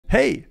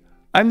Hey,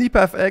 I'm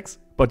NipaFX,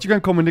 but you can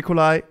call me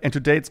Nikolai, and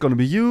today it's gonna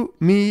be you,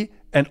 me,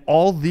 and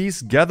all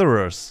these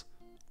gatherers.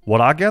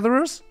 What are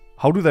gatherers?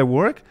 How do they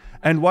work?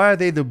 And why are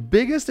they the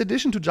biggest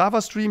addition to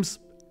Java streams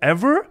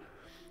ever?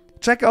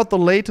 Check out the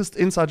latest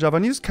Inside Java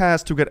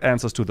newscast to get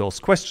answers to those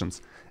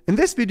questions. In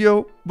this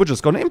video, we're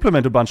just gonna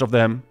implement a bunch of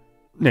them,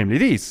 namely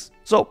these.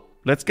 So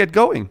let's get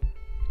going.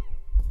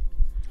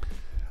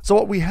 So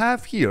what we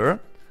have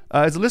here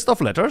is a list of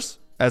letters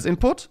as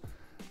input.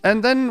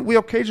 And then we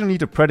occasionally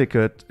need a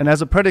predicate. And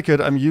as a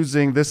predicate, I'm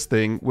using this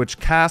thing, which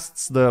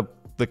casts the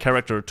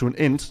character to an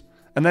int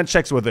and then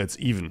checks whether it's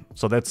even.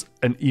 So that's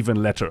an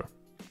even letter.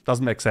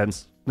 Doesn't make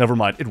sense. Never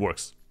mind, it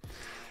works.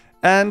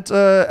 And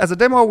as a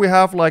demo, we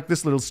have like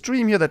this little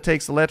stream here that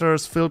takes the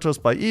letters, filters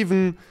by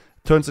even,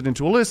 turns it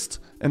into a list,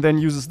 and then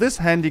uses this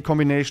handy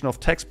combination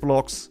of text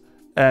blocks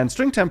and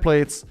string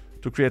templates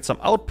to create some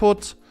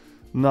output.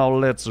 Now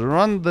let's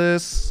run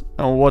this.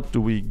 And what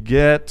do we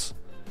get?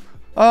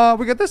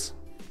 We get this,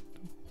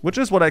 which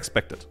is what I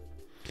expected.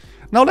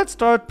 Now let's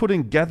start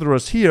putting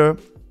gatherers here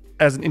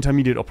as an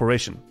intermediate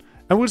operation.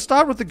 And we'll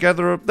start with the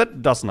gatherer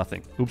that does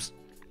nothing. Oops.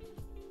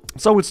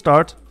 So we'll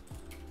start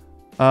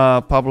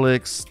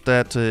public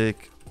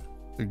static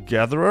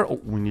gatherer. Oh,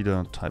 we need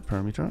a type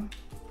parameter.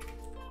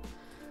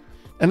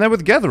 And then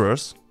with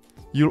gatherers,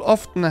 you'll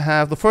often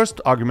have the first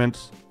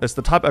argument as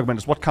the type argument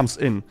is what comes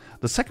in.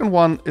 The second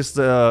one is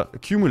the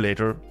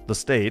accumulator, the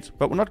state,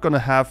 but we're not going to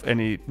have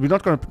any, we're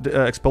not going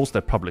to expose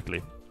that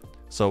publicly.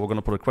 So we're going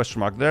to put a question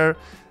mark there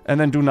and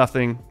then do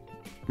nothing,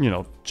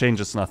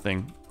 changes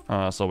nothing.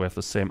 So we have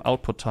the same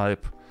output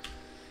type.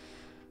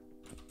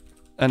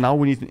 And now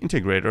we need an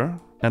integrator.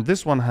 And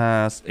this one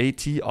has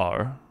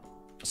ATR.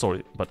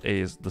 Sorry, but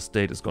A is the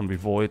state is going to be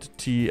void.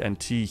 T and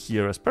T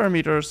here as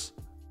parameters.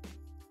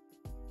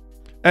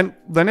 And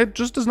then it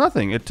just does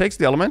nothing. It takes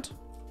the element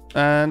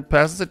and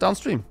passes it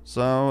downstream.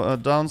 So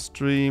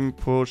downstream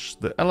push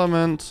the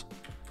element.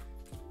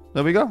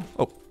 There we go.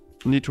 Oh.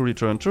 Need to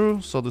return true,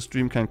 so the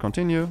stream can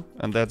continue,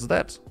 and that's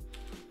that.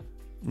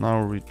 Now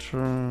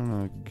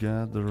return a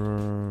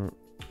gatherer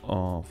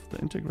of the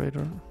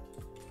integrator.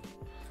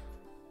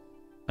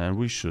 And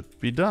we should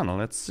be done.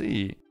 Let's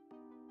see.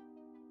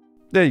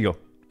 There you go.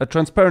 A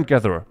transparent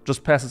gatherer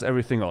just passes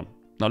everything on.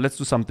 Now let's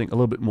do something a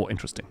little bit more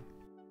interesting.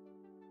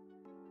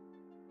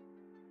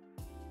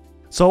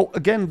 So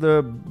again,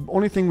 the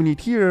only thing we need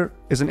here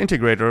is an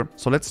integrator.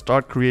 So let's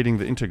start creating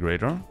the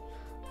integrator.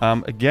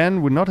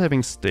 Again, we're not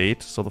having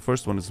state, so the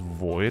first one is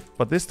void,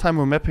 but this time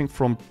we're mapping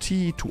from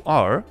T to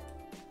R.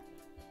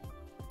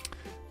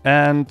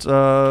 And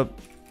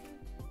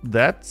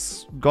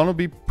that's gonna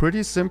be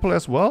pretty simple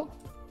as well.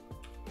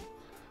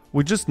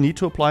 We just need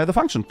to apply the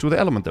function to the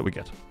element that we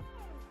get.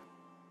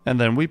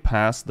 And then we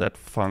pass that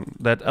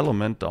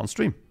element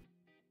downstream.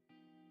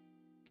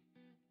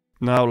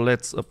 Now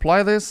let's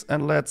apply this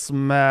and let's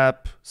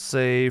map,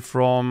 say,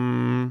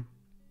 from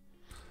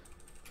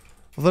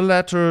the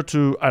letter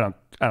to, I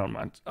don't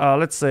mind.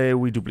 Let's say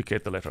we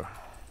duplicate the letter.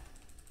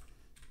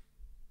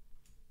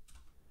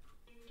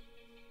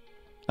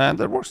 And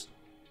that works.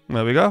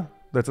 There we go.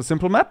 That's a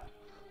simple map.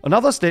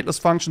 Another stateless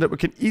function that we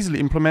can easily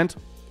implement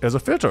is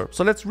a filter.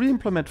 So let's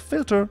re-implement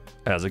filter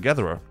as a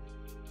gatherer.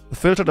 The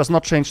filter does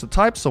not change the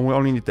type, so we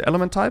only need the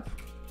element type.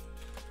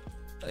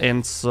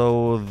 And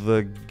so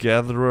the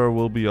gatherer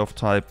will be of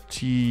type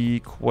T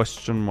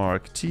question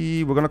mark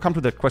T. We're going to come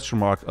to that question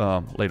mark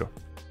later.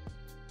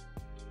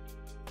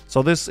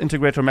 So this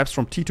integrator maps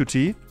from T to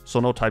T, so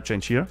no type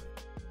change here.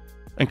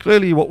 And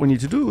clearly what we need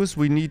to do is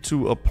we need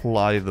to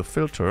apply the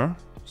filter.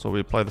 So we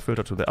apply the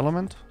filter to the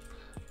element.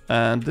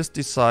 And this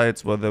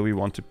decides whether we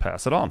want to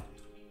pass it on.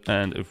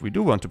 And if we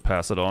do want to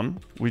pass it on,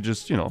 we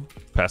just,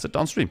 pass it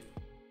downstream.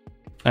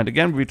 And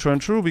again, we return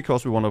true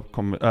because we want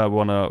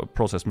to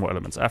process more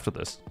elements after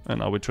this.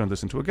 And now we turn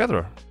this into a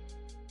gatherer.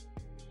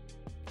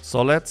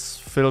 So let's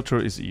filter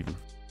is even.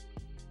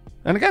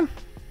 And again,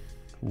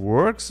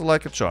 works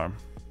like a charm.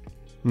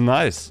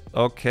 Nice.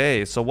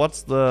 Okay, so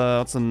what's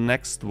the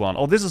next one?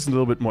 Oh, this is a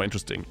little bit more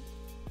interesting.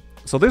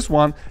 So this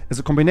one is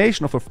a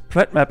combination of a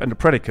flat map and a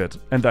predicate.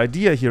 And the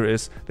idea here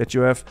is that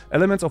you have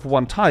elements of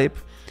one type,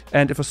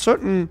 and if a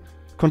certain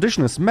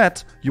condition is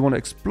met, you want to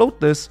explode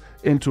this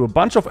into a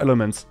bunch of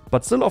elements,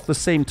 but still of the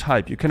same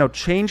type. You cannot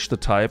change the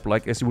type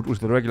like as you would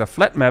with the regular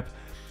flat map,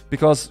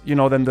 because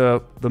then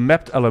the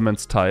mapped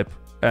elements type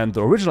and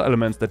the original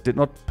elements that did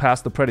not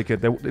pass the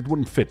predicate, it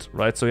wouldn't fit,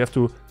 right? So you have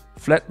to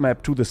flat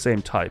map to the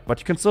same type, but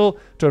you can still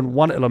turn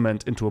one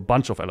element into a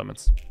bunch of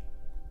elements.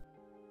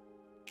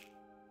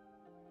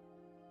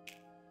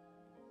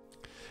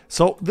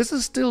 So this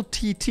is still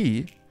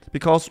TT,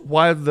 because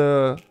while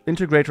the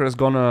integrator is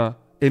gonna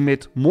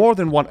emit more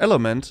than one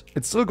element,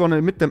 it's still gonna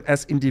emit them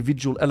as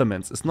individual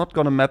elements. It's not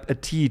gonna map a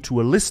T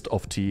to a list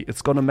of T.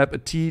 It's gonna map a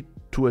T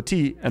to a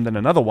T and then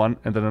another one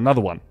and then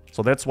another one.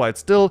 So that's why it's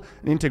still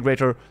an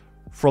integrator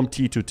from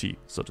T to T,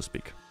 so to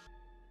speak.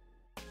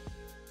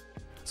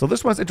 So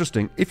this one's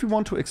interesting. If we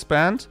want to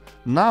expand,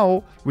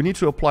 now we need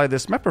to apply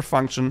this mapper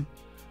function,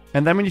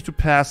 and then we need to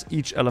pass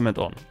each element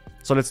on.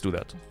 So let's do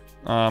that.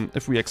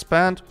 If we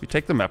expand, we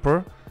take the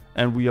mapper,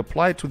 and we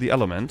apply it to the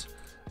element.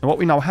 And what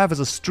we now have is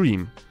a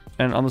stream.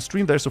 And on the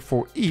stream there's a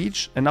for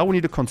each, and now we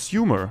need a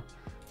consumer.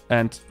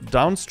 And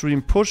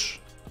downstream push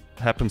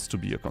happens to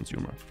be a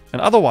consumer.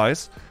 And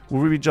otherwise,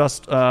 we'll really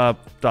just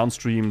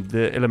downstream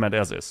the element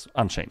as is,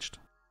 unchanged.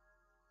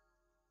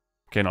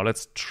 Okay, now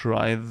let's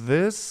try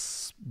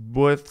this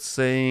with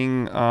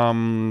saying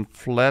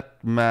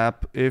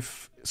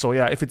flatMapIf. So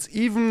yeah, if it's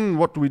even,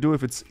 what do we do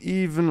if it's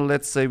even?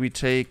 Let's say we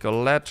take a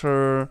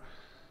letter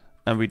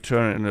and we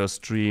turn it into a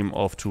stream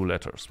of 2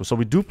 letters. So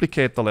we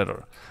duplicate the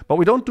letter. But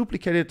we don't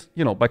duplicate it,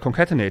 you know, by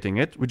concatenating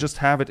it. We just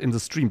have it in the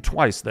stream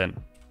twice then,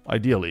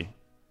 ideally.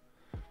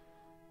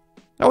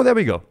 Oh, there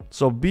we go.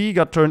 So B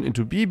got turned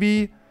into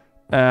BB,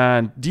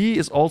 and D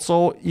is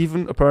also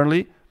even,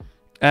 apparently.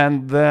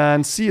 And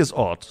then C is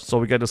odd. So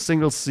we get a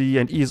single C,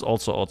 and E is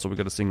also odd, so we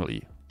get a single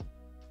E.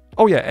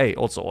 Oh yeah, A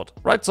also odd.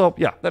 Right, so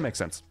yeah, that makes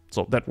sense.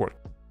 So that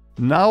worked.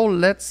 Now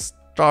let's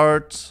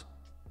start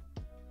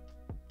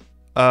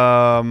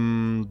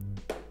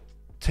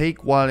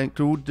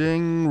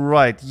takeWhileIncluding.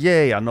 Right,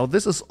 yeah. Now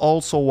this is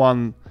also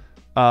one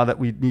that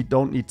we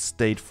don't need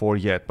state for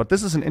yet, but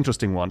this is an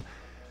interesting one.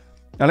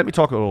 Now let me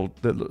talk through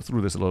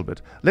this a little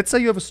bit. Let's say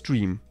you have a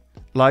stream,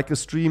 like a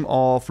stream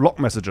of log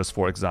messages,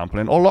 for example,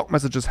 and all log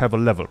messages have a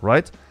level,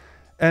 right?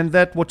 And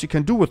that what you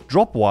can do with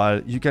drop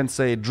while, you can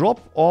say drop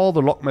all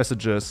the log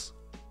messages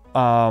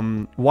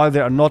while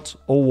they are not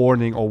O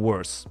warning or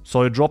worse.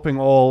 So you're dropping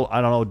all,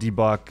 I don't know,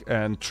 debug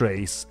and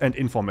trace and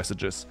info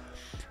messages.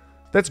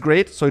 That's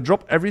great. So you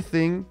drop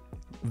everything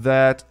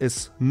that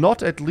is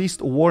not at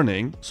least a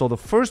warning. So the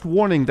first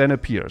warning then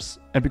appears.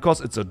 And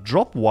because it's a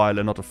drop while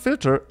and not a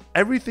filter,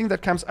 everything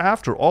that comes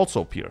after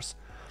also appears.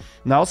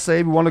 Now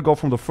say we want to go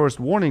from the first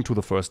warning to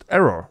the first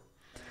error.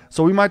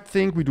 So we might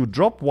think we do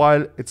drop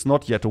while it's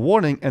not yet a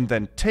warning, and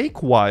then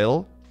take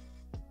while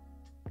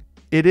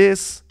it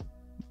is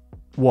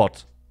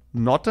what?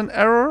 Not an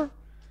error?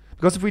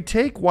 Because if we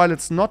take while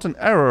it's not an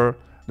error,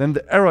 then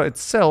the error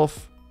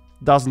itself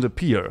doesn't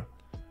appear.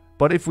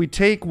 But if we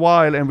take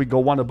while and we go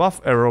one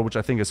above error, which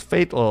I think is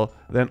fatal,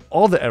 then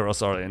all the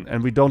errors are in,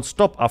 and we don't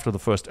stop after the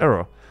first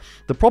error.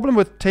 The problem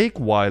with take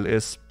while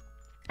is,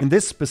 in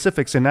this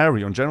specific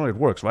scenario, in general it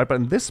works, right? But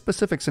in this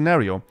specific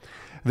scenario,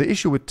 the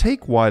issue with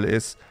take while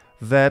is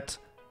that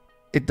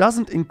it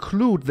doesn't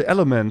include the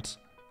element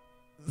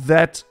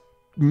that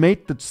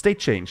made the state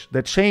change,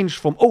 that changed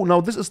from, oh,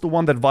 now this is the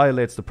one that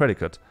violates the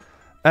predicate.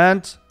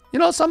 And, you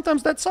know,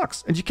 sometimes that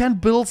sucks. And you can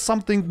build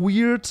something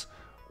weird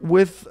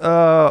with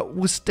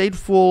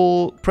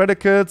stateful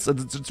predicates.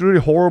 It's really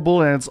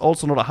horrible, and it's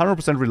also not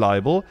 100%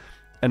 reliable.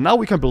 And now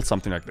we can build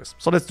something like this.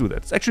 So let's do that.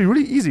 It's actually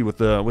really easy with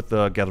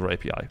the Gather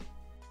API.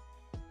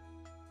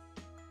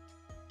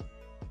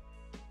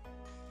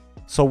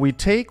 So we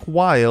take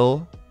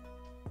while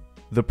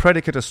the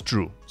predicate is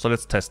true. So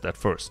let's test that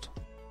first.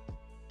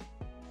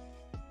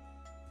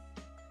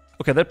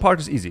 Okay, that part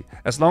is easy.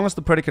 As long as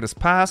the predicate is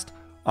passed,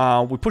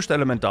 we push the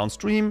element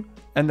downstream,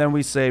 and then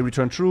we say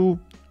return true.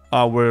 We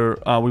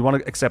want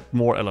to accept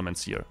more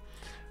elements here.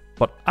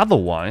 But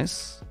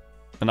otherwise,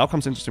 and now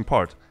comes the interesting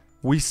part,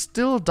 we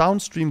still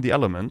downstream the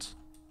element,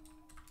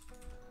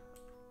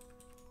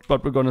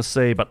 but we're going to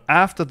say, but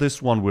after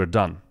this one, we're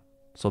done.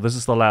 So this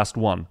is the last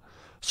one.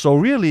 So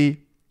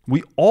really,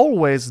 we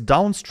always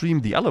downstream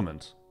the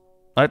element.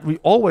 Right? We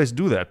always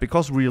do that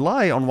because we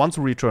rely on once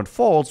we return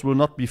false, we'll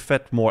not be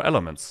fed more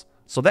elements.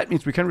 So that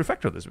means we can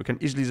refactor this. We can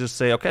easily just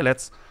say, okay,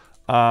 let's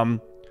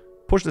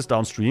push this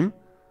downstream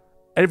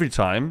every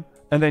time.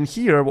 And then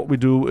here, what we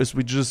do is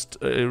we just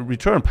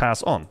return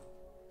pass on.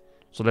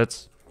 So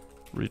let's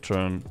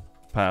return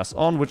pass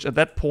on, which at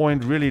that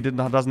point really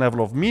doesn't have a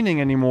lot of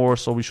meaning anymore.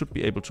 So we should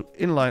be able to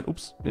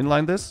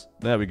inline this.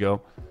 There we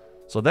go.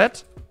 So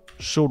that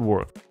should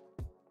work.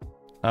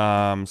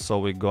 So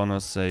we're gonna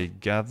say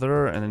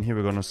gather, and then here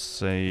we're gonna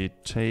say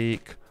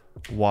take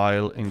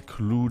while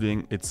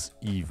including it's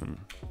even.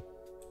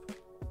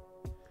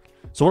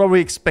 So what are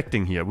we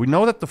expecting here? We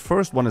know that the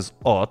first one is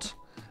odd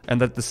and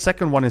that the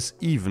second one is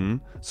even.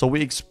 So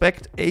we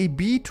expect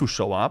AB to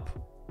show up,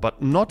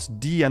 but not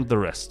D and the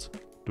rest.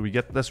 Do we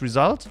get this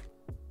result?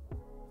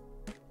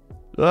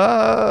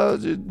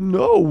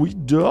 No, we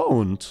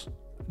don't.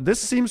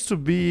 This seems to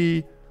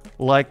be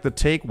like the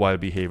take while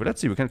behavior. Let's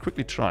see, we can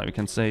quickly try. We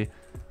can say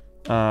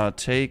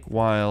take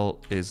while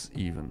is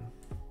even.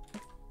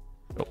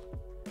 Oh.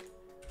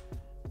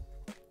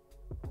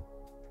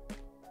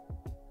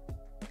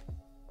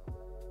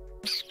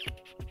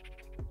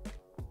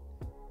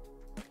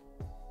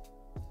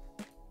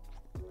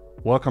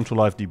 Welcome to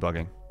live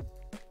debugging.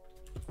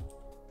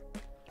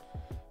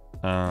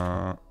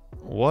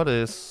 What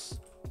is...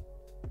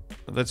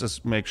 Let's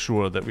just make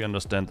sure that we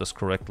understand this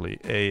correctly.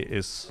 A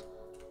is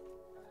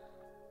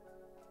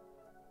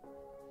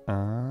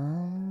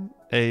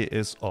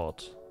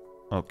odd.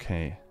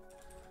 Okay.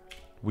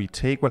 We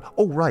take while...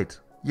 Oh, right.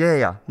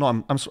 Yeah.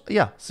 No,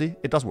 yeah, see?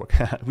 It does work.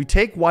 We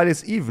take while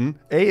is even.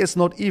 A is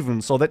not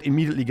even, so that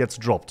immediately gets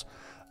dropped.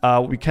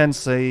 We can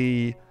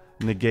say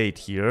negate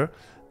here.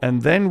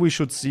 And then we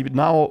should see...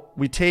 Now,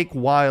 we take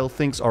while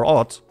things are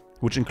odd.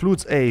 which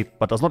includes A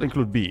but does not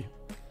include B.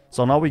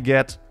 So now we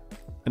get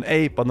an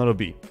A but not a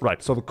B.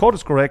 Right, so the code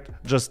is correct,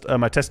 just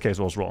my test case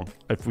was wrong.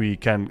 If we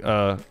can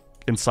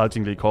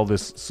insultingly call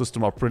this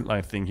system or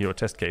printline thing here a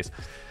test case.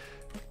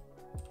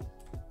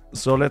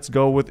 So let's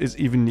go with is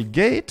even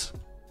negate.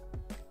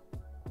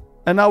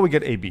 And now we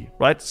get AB,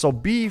 right? So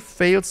B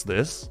fails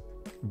this,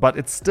 but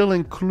it's still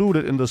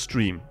included in the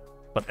stream.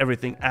 But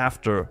everything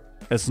after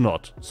is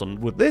not. So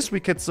with this, we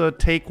can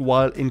take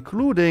while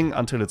including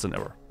until it's an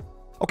error.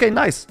 Okay,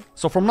 nice.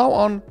 So from now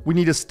on, we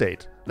need a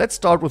state. Let's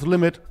start with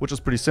limit, which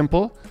is pretty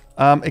simple.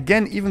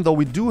 Again, even though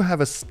we do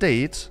have a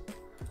state,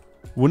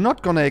 we're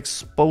not gonna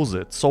expose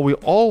it. So we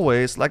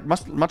always, like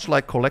much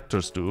like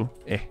collectors do,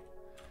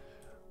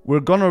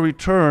 we're gonna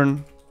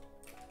return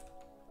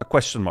a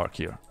question mark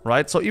here,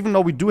 right? So even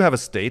though we do have a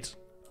state,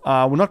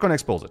 we're not gonna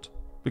expose it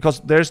because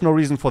there's no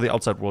reason for the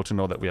outside world to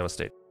know that we have a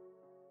state.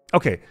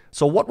 Okay,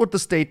 so what would the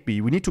state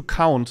be? We need to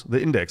count the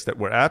index that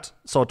we're at.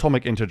 So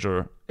atomic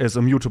integer is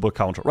a mutable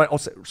counter, right? Oh,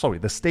 sorry,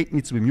 the state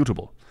needs to be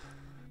mutable.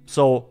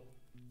 So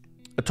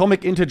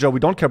atomic integer, we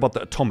don't care about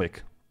the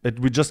atomic.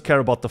 We just care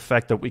about the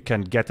fact that we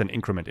can get and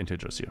increment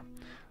integers here.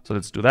 So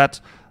let's do that.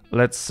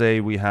 Let's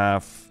say we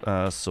have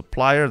a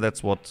supplier.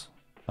 That's what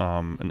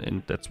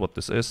that's what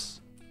this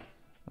is.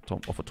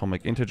 Of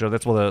atomic integer.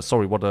 That's what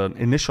what an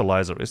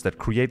initializer is that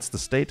creates the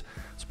state.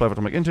 Supplier of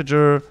atomic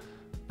integer.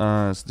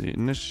 Is the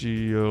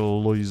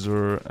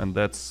initializer, and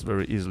that's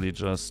very easily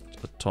just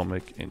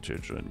atomic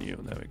integer new.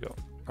 There we go.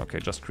 Okay,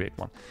 just create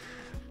one.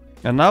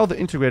 And now the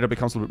integrator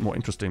becomes a little bit more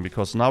interesting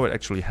because now it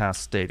actually has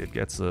state. It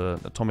gets an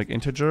atomic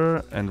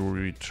integer and we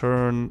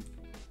return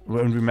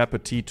when we map a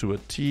t to a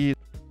t.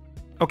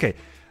 Okay,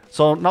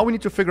 so now we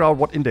need to figure out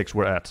what index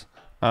we're at.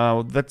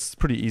 That's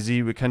pretty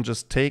easy. We can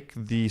just take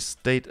the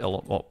state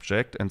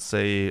object and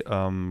say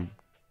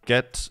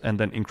get and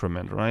then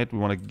increment, right? We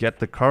want to get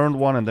the current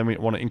one and then we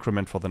want to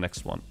increment for the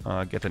next one.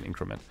 Get an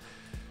increment.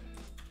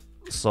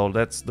 So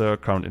that's the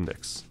current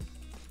index.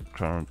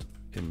 Current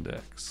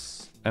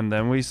index. And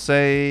then we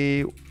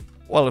say,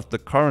 well, if the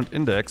current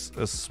index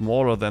is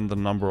smaller than the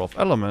number of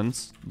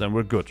elements, then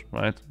we're good,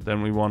 right?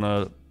 Then we want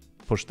to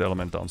push the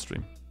element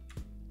downstream.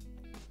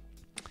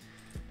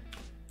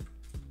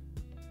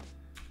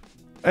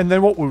 And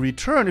then what we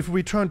return, if we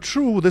return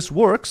true, this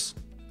works.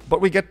 But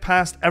we get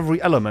past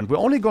every element. We're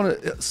only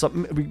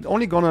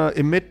gonna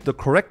emit the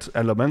correct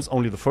elements,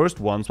 only the first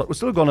ones, but we're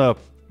still gonna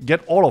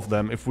get all of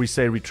them if we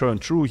say return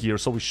true here,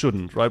 so we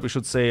shouldn't, right? We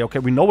should say, okay,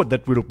 we know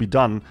that will be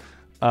done,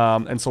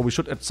 and so we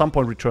should at some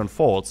point return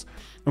false.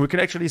 And we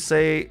can actually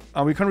say,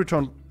 we can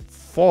return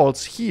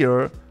false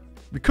here.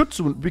 We could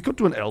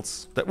do an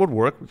else. That would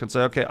work. We can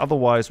say, okay,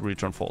 otherwise we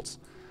return false.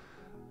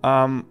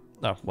 Well,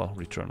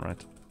 return,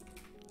 right?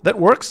 That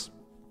works.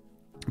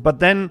 But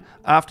then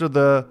after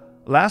the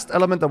last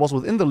element that was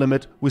within the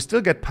limit, we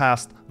still get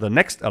past the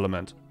next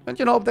element. And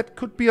you know, that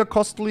could be a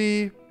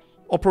costly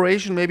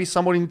operation. Maybe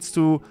somebody needs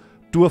to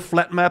do a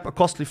flat map, a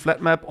costly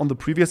flat map on the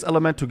previous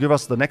element to give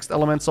us the next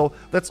element. So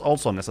that's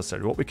also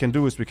necessary. What we can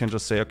do is we can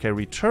just say, okay,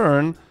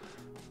 return,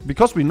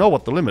 because we know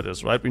what the limit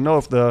is, right? We know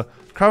if the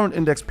current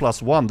index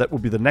plus 1, that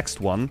would be the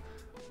next one,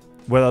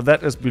 whether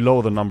that is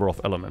below the number of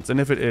elements. And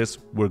if it is,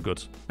 we're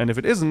good. And if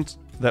it isn't,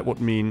 that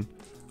would mean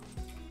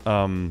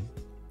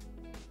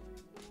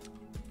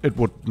it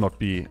would not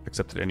be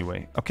accepted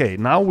anyway. Okay,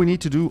 now we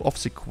need to do off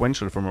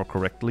sequential, if I remember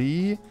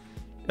correctly.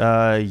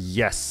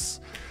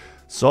 Yes.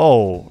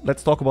 So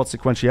let's talk about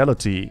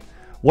sequentiality.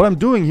 What I'm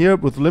doing here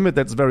with limit,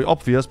 that's very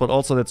obvious, but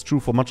also that's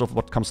true for much of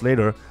what comes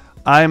later.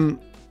 The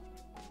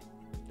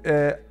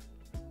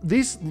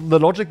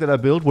logic that I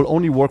build will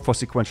only work for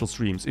sequential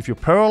streams. If you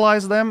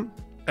parallelize them,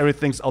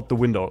 everything's out the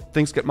window.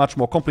 Things get much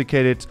more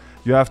complicated.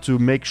 You have to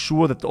make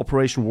sure that the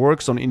operation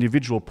works on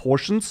individual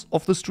portions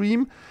of the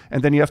stream,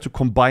 and then you have to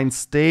combine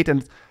state,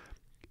 and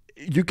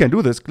you can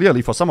do this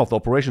clearly for some of the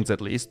operations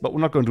at least, but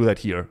we're not going to do that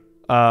here.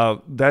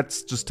 That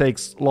just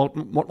takes a lot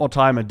more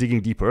time and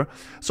digging deeper.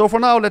 So for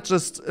now, let's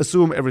just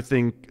assume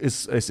everything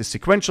is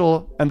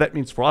sequential, and that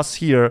means for us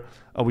here,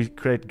 we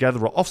create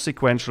gatherer of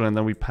sequential, and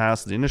then we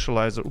pass the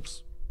initializer,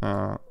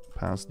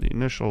 pass the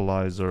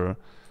initializer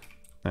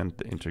and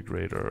the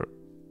integrator.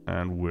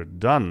 And we're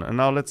done. And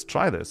now let's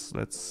try this.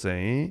 Let's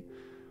say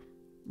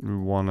we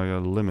want to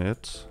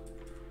limit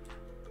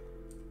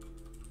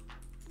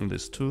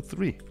this to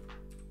 3.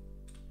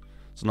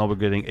 So now we're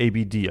getting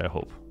ABD, I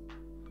hope.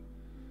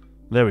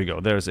 There we go.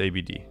 There's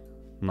ABD.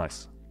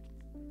 Nice.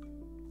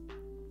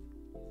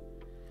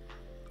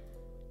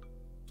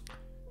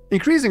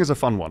 Increasing is a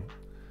fun one.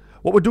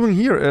 What we're doing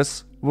here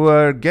is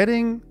we're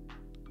getting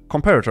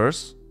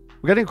comparators.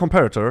 We're getting a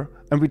comparator,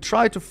 and we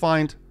try to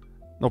find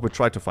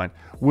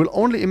we'll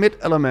only emit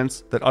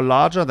elements that are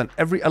larger than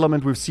every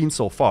element we've seen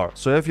so far.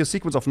 So if your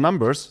sequence of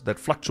numbers that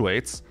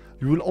fluctuates,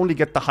 you will only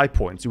get the high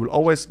points. You will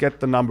always get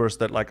the numbers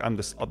that like on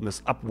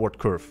this upward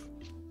curve.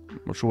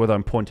 I'm not sure whether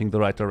I'm pointing the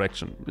right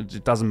direction.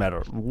 It doesn't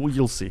matter.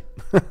 You'll see.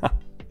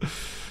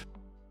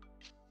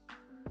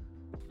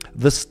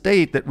 The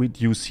state that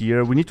we'd use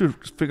here, we need to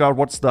figure out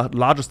what's the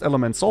largest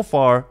element so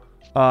far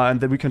And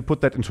then we can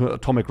put that into an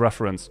atomic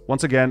reference.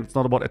 Once again, it's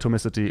not about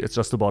atomicity, it's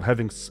just about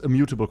having a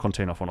mutable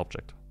container for an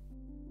object.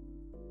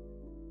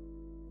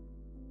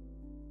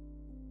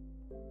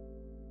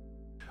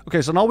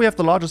 Okay, so now we have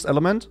the largest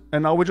element,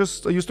 and now we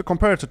just use the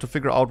comparator to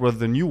figure out whether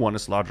the new one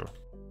is larger.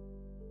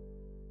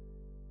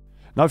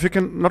 Now, if you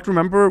can not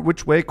remember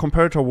which way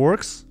comparator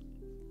works,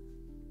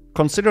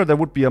 consider there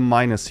would be a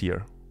minus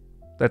here.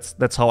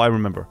 That's how I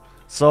remember.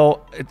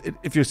 So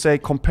if you say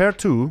compare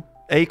to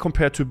A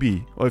compared to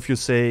B, or if you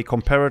say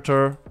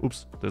comparator,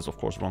 oops, this is of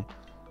course wrong.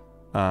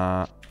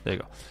 There you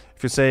go.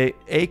 If you say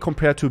A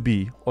compared to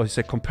B, or you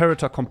say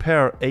comparator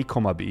compare A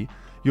comma B,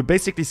 you're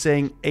basically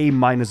saying A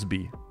minus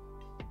B.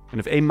 And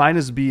if A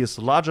minus B is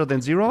larger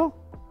than 0,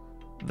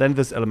 then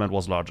this element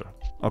was larger.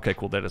 Okay,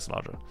 cool, that is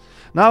larger.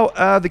 Now,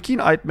 the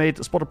keen-eyed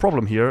mate spot a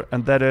problem here,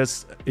 and that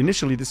is,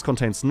 initially this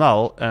contains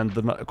null, and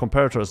the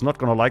comparator is not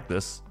gonna like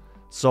this.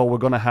 So we're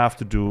gonna have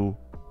to do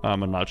a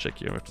null check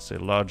here. We have to say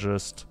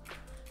largest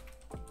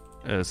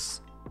is,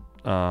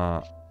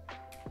 right,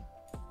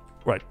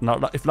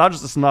 now if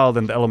largest is null,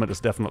 then the element is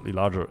definitely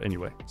larger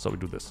anyway. So we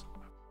do this.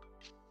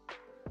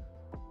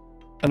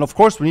 And of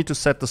course, we need to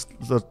set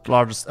the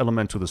largest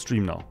element to the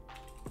stream now.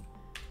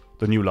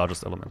 The new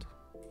largest element.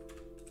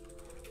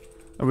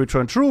 And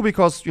return true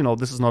because, you know,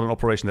 this is not an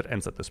operation that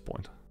ends at this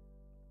point.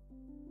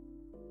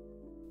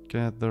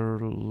 Gather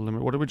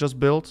limit. What did we just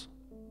build?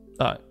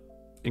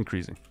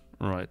 Increasing.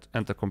 Right.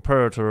 And the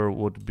comparator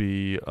would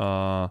be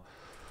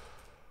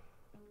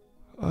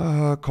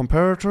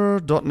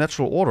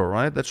comparator.natural order,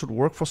 right? That should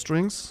work for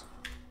strings.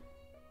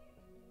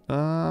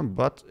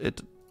 But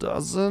it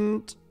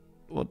doesn't.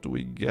 What do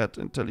we get?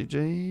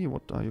 IntelliJ?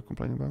 What are you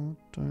complaining about?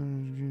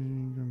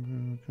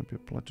 Can be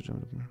applied to Java.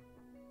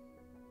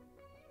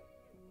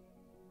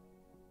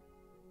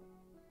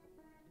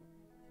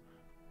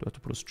 Do I have to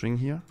put a string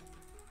here?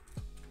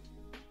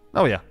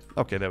 Oh yeah.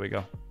 Okay, there we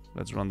go.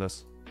 Let's run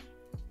this.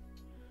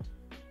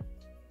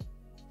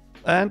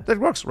 And that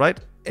works, right?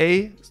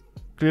 A,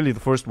 clearly the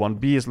first one.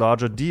 B is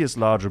larger. D is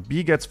larger.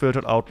 B gets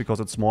filtered out because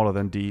it's smaller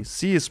than D.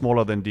 C is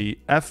smaller than D.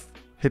 F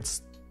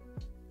hits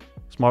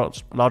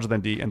larger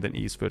than D, and then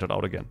E is filtered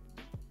out again.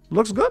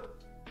 Looks good.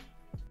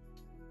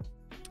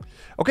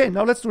 Okay,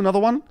 now let's do another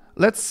one.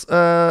 Let's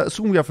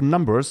assume we have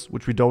numbers,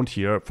 which we don't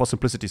here, for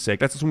simplicity's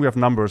sake. Let's assume we have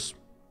numbers,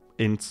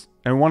 ints,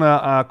 and we want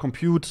to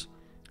compute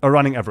a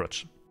running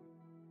average.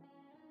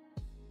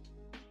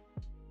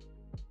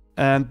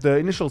 And the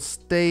initial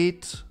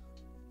state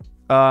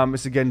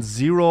is again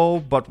 0,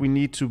 but we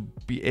need to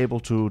be able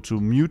to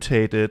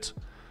mutate it.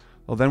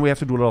 Well, then we have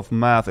to do a lot of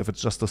math if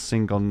it's just a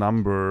single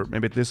number.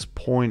 Maybe at this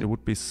point it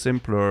would be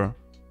simpler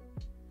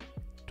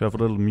to have a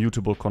little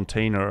mutable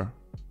container.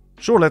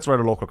 Sure, let's write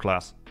a local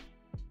class.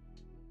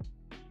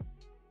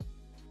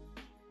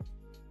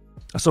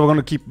 So we're going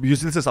to keep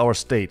using this as our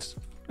state.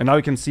 And now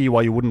you can see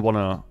why you wouldn't want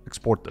to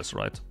export this,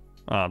 right?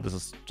 This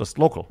is just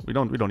local. We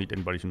don't need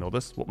anybody to know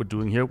this, what we're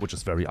doing here, which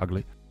is very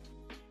ugly.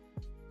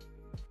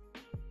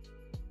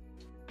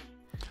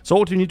 So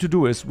what we need to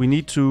do is we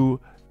need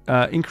to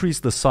increase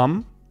the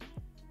sum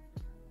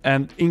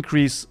and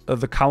increase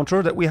the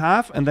counter that we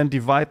have, and then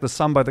divide the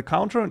sum by the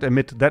counter and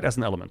emit that as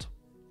an element.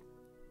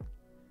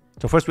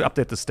 So first we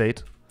update the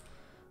state.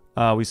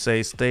 We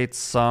say state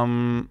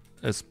sum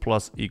is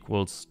plus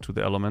equals to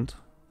the element.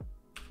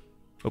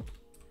 Oh.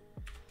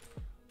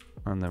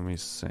 And then we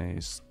say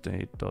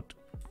state.count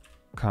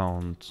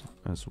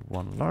is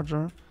 1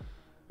 larger.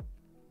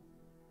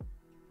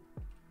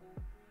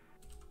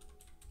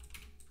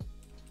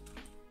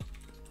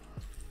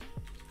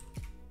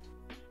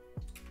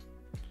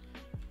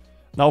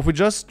 Now if we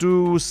just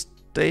do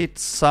state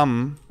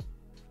sum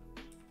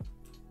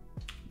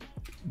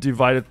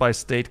divided by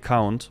state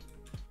count,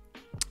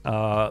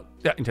 yeah,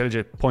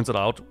 IntelliJ points it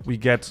out, we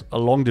get a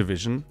long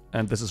division,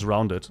 and this is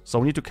rounded. So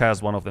we need to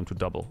cast one of them to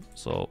double.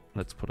 So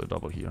let's put a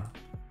double here.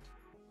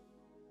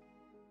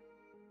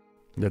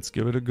 Let's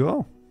give it a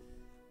go.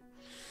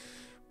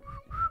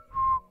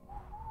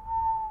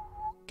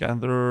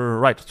 Gather,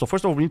 right, so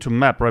first of all we need to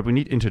map, right? We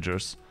need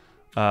integers.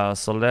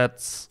 So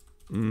let's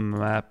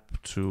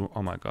map to,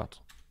 oh my god.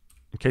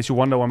 In case you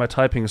wonder why my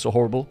typing is so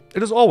horrible,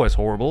 it is always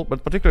horrible,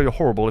 but particularly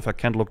horrible if I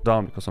can't look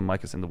down because my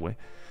mic is in the way.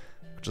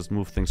 Just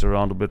move things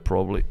around a bit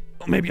probably.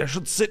 Or maybe I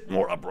should sit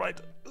more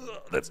upright.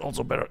 That's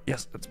also better.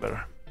 Yes, that's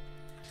better.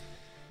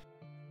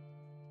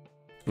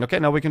 Okay,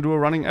 now we can do a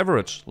running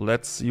average.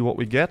 Let's see what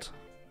we get.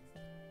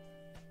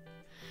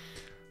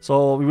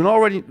 So we know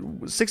already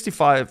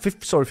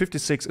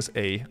 56 is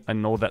A. I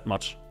know that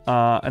much.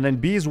 And then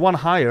B is 1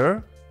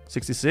 higher,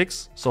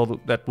 66. So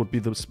that would be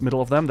the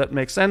middle of them. That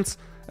makes sense.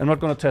 I'm not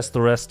going to test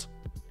the rest.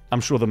 I'm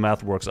sure the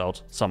math works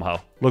out somehow.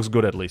 Looks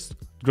good at least.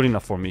 Good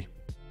enough for me.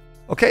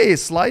 Okay,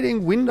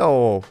 sliding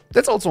window.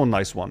 That's also a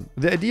nice one.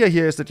 The idea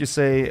here is that you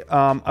say,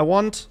 I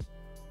want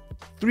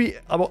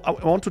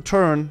to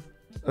turn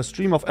a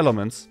stream of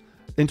elements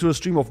into a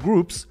stream of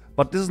groups,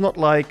 but this is not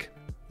like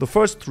the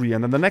first 3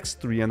 and then the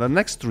next 3 and the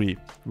next 3.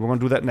 We're going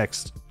to do that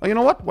next. Oh, you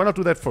know what? Why not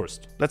do that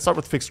first? Let's start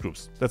with fixed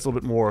groups. That's a little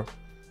bit more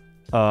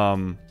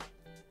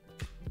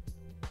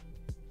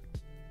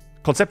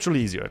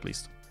Conceptually easier, at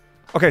least.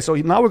 Okay, so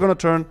now we're going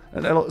to turn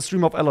a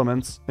stream of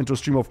elements into a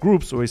stream of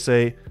groups, so we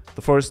say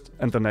the first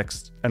and the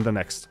next and the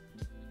next.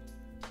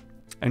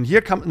 And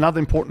here another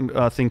important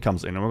thing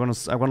comes in, and I'm going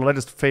to let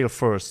it fail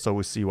first, so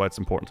we see why it's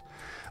important.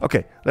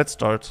 Okay, let's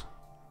start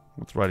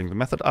with writing the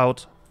method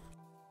out.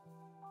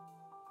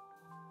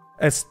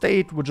 As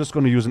state, we're just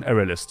going to use an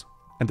array list.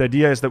 And the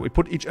idea is that we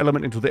put each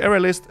element into the array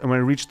list, and when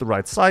we reach the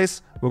right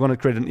size, we're going to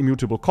create an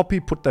immutable copy,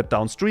 put that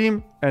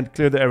downstream, and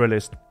clear the array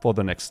list for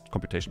the next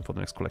computation, for the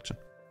next collection.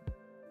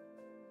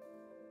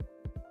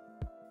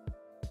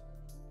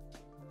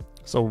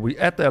 So we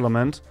add the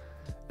element,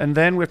 and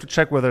then we have to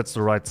check whether it's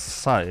the right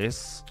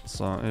size.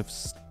 So if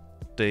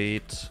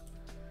state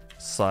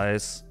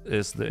size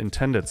is the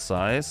intended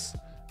size,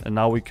 and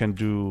now we can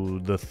do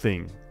the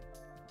thing.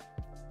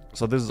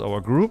 So this is our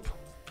group,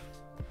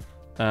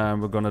 and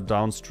we're gonna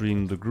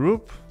downstream the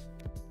group.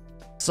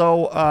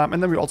 So,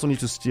 and then we also need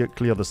to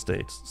clear the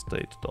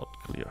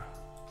state.clear.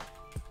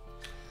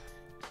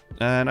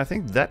 And I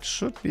think that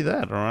should be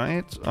that,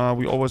 right?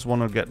 We always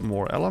want to get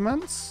more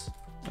elements.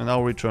 And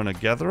now return a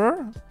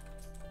gatherer.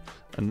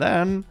 And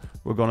then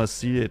we're gonna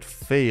see it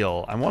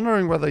fail. I'm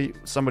wondering whether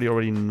somebody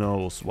already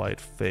knows why it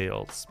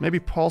fails. Maybe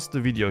pause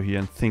the video here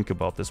and think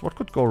about this. What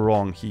could go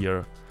wrong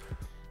here?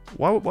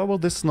 Why will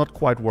this not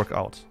quite work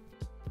out?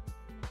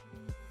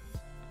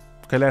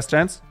 Okay, last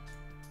chance.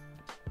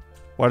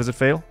 Why does it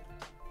fail?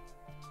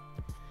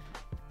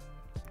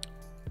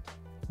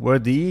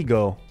 Where'd the E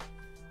go?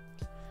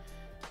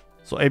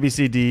 So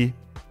ABCD,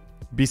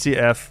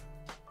 BCF.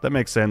 That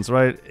makes sense,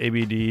 right?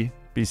 ABD.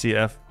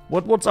 BCF.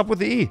 What's up with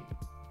the E?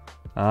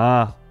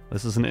 Ah,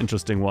 this is an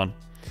interesting one.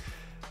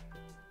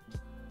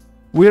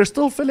 We are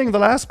still filling the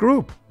last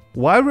group.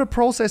 While we're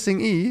processing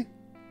E,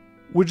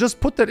 we just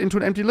put that into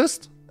an empty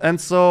list.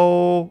 And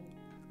so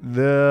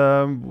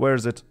where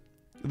is it?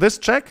 This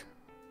check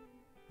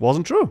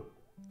wasn't true.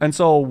 And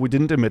so we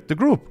didn't emit the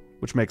group,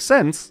 which makes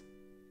sense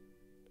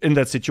in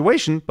that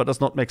situation, but does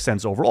not make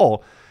sense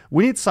overall.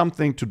 We need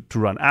something to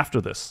run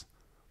after this,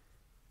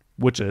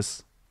 which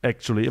is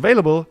actually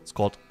available. It's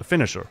called a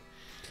finisher.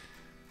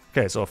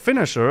 Okay, so a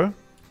finisher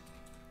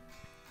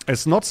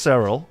is not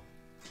serial.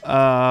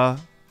 Well,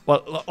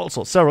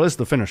 also serial is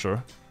the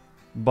finisher,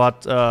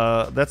 but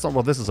that's not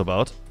what this is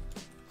about.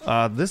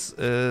 This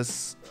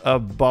is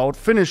about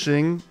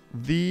finishing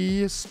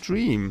the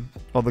stream,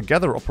 or the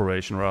gather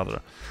operation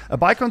rather. A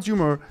by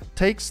consumer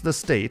takes the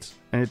state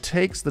and it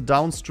takes the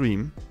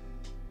downstream.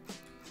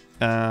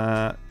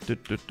 I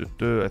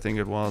think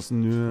it was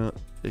new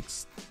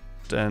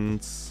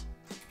extends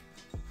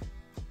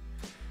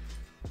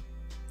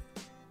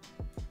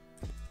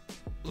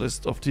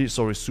list of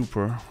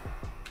super.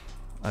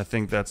 I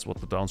think that's what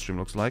the downstream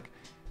looks like.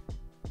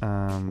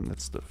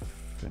 It's the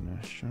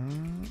finisher.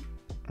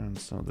 And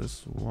so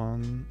this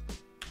one.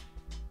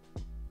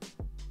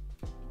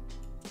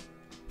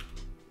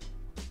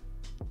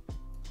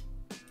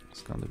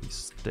 It's gonna be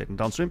state and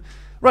downstream.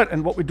 Right,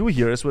 and what we do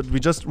here is we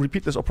just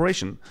repeat this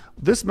operation.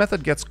 This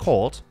method gets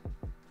called.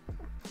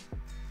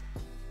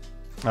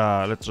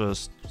 Let's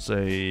just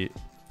say.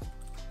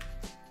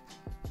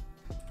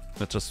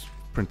 Let's just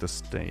print the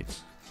state.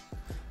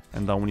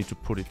 And now we need to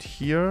put it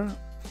here.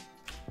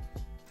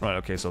 Right,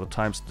 okay, so the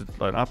times did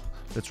line up.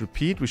 Let's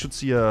repeat. We should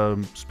see a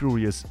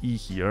spurious E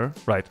here.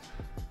 Right.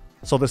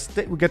 So the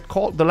state we get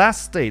called, the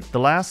last state, the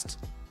last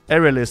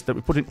array list that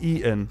we put an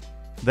E in,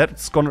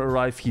 that's gonna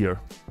arrive here.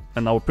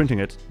 And now we're printing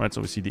it, right? So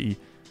we see the E.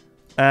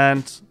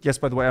 And yes,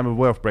 by the way, I'm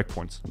aware of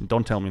breakpoints.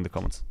 Don't tell me in the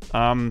comments.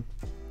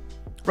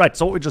 Right,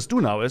 so what we just do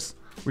now is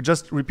we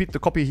just repeat the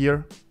copy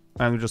here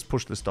and we just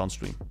push this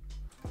downstream.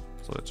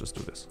 So let's just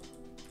do this.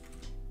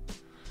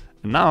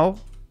 And now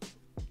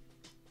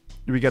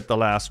we get the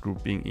last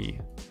group being E.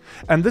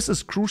 And this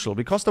is crucial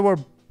because there were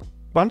a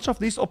bunch of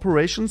these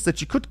operations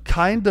that you could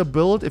kind of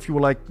build if you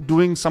were like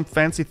doing some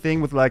fancy thing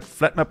with like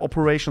flat map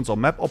operations or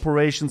map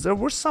operations. There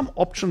were some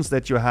options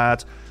that you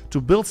had to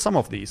build some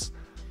of these.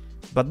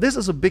 But this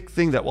is a big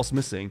thing that was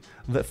missing.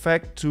 The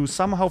fact to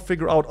somehow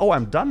figure out, oh,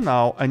 I'm done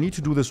now. I need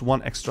to do this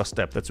one extra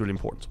step. That's really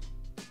important.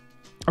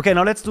 Okay,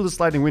 now let's do the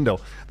sliding window.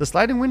 The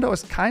sliding window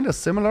is kind of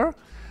similar,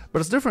 but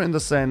it's different in the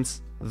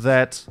sense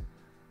that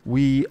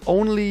we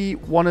only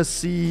want to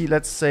see,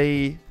 let's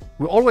say,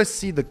 we always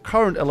see the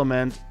current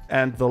element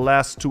and the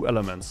last two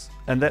elements,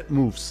 and that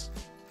moves,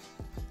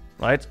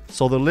 right?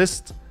 So the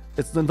list,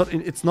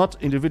 it's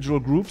not individual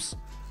groups.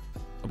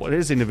 Well, it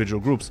is individual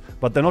groups,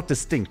 but they're not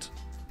distinct.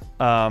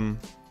 Or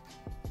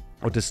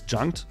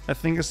disjunct, I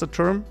think is the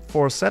term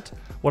for a set.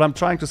 What I'm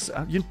trying to say,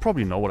 you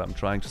probably know what I'm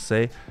trying to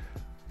say.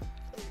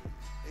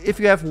 If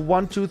you have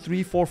 1, 2,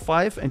 3, 4,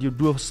 5, and you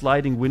do a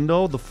sliding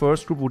window, the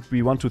first group would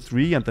be 1, 2,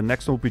 3, and the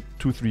next one would be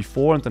 2, 3,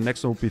 4, and the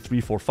next one would be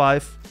 3, 4,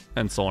 5,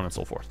 and so on and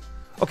so forth.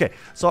 Okay,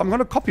 so I'm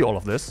gonna copy all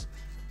of this,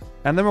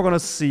 and then we're gonna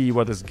see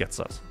where this gets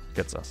us.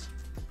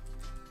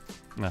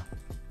 Yeah.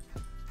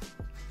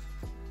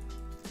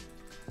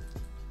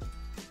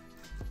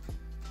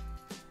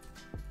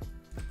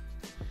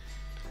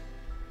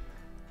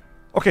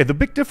 Okay, the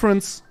big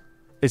difference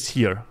is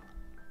here.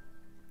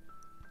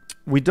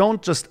 we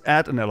don't just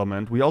add an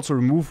element, we also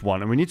remove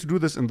one, and we need to do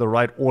this in the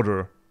right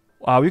order.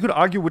 We could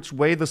argue which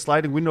way the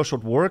sliding window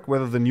should work,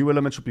 whether the new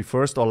element should be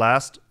first or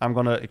last. I'm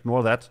gonna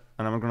ignore that,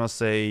 and I'm gonna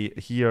say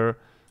here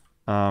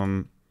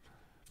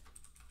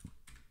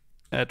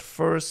at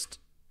first,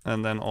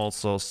 and then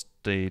also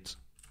state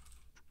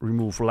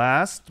remove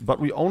last. But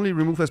we only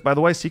remove this, by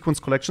the way, sequence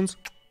collections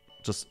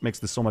just makes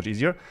this so much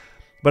easier.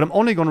 But I'm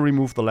only gonna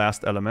remove the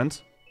last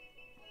element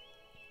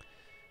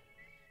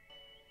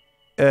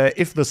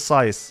if the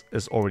size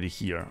is already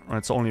here,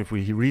 right? So only if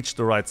we reach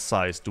the right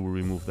size do we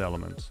remove the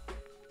element.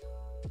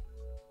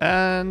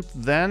 And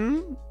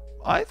then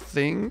I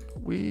think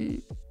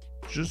we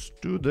just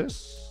do this.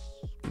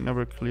 We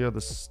never clear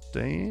the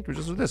state. We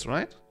just do this,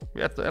 right?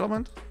 We add the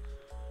element.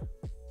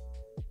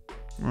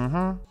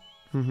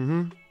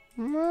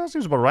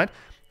 Seems about right.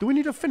 Do we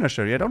need a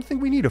finisher? Yeah, I don't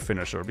think we need a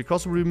finisher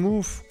because we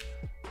remove,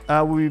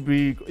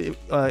 we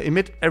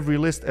emit every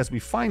list as we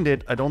find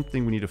it. I don't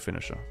think we need a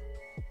finisher.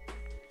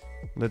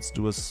 Let's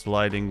do a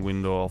sliding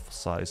window of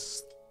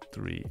size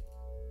 3.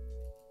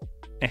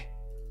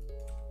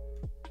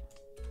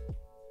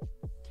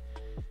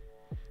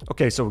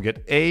 Okay, so we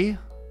get A,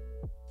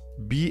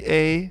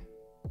 BA.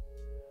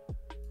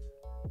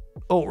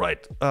 Oh,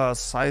 right.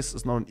 Size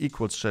is not an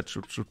equals check,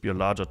 should be a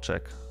larger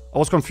check. I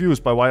was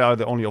confused by why are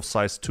they only of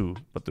size 2.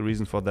 But the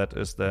reason for that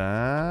is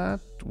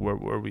that... Where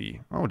were we?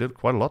 Oh, we did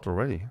quite a lot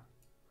already.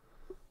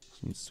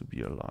 This needs to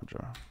be a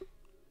larger.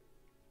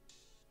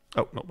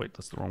 Oh, no, wait,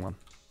 that's the wrong one.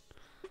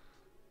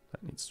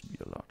 That needs to be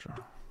a larger.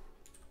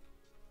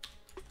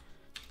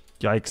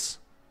 Yikes.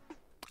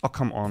 Oh,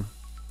 come on.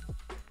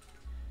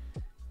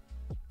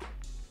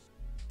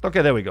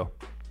 Okay, there we go.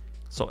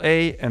 So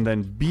A, and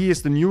then B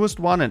is the newest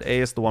one, and A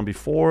is the one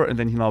before, and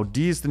then now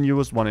D is the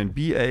newest one, and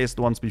BA is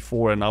the ones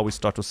before, and now we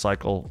start to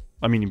cycle,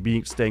 I mean,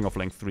 B staying of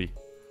length 3.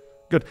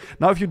 Good.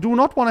 Now, if you do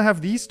not want to have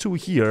these two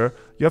here,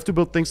 you have to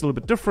build things a little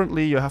bit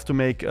differently. You have to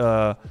make,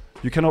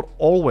 you cannot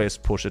always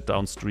push it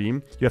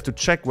downstream. You have to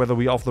check whether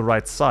we are of the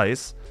right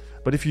size.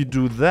 But if you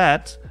do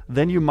that,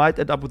 then you might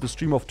end up with a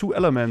stream of 2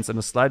 elements and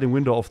a sliding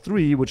window of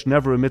 3, which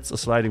never emits a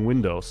sliding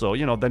window. So,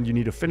 you know, then you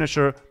need a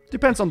finisher.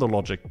 Depends on the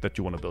logic that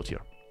you want to build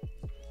here.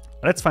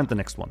 Let's find the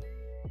next one.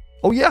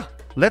 Oh yeah,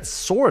 let's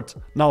sort.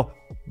 Now,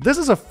 this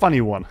is a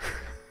funny one.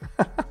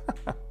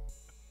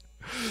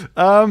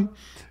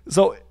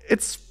 So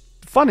it's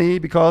funny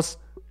because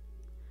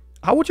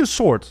how would you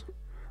sort?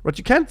 Right,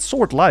 you can't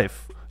sort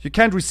live. You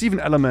can't receive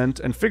an element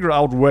and figure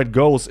out where it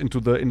goes into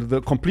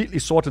the completely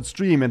sorted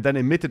stream and then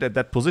emit it at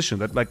that position.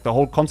 That, like, the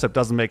whole concept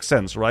doesn't make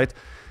sense, right?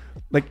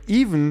 Like,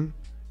 even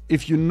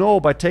if you know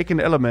by taking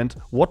an element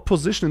what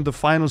position in the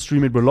final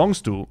stream it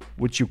belongs to,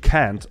 which you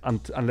can't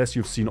unless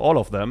you've seen all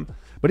of them,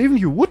 but even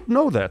if you would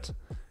know that,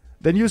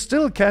 then you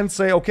still can't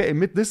say, okay,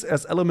 emit this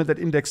as element at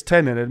index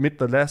 10 and emit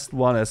the last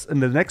one as,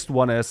 and the next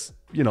one as,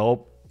 you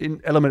know,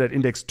 in element at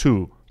index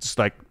 2. It's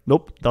like,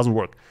 nope, doesn't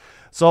work.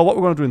 So what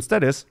we're going to do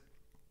instead is,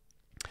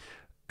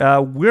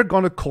 we're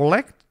going to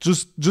collect,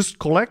 just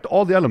collect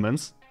all the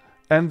elements,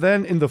 and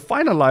then in the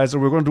finalizer,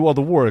 we're going to do all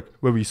the work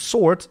where we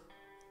sort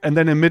and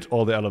then emit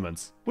all the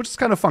elements, which is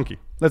kind of funky.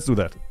 Let's do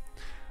that.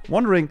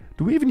 Wondering,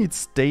 do we even need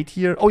state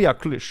here? Oh yeah,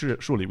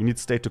 surely we need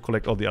state to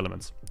collect all the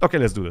elements. Okay,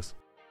 let's do this.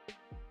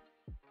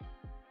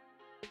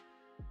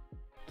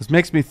 This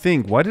makes me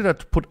think, why did I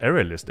put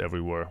array list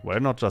everywhere? Why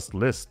not just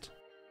list?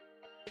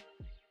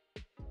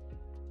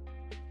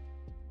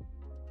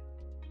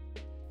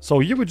 So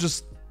here we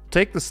just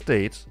take the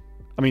state,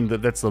 I mean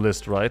that's the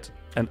list, right?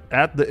 And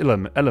add the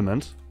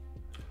element.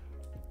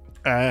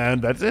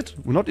 And that's it.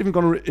 We're not even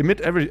going to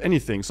emit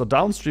anything. So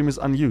downstream is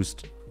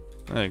unused.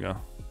 There you go.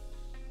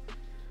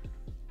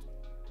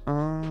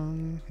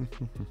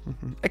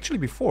 Actually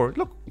before,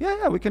 look,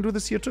 yeah, we can do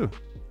this here too.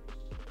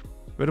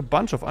 We had a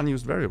bunch of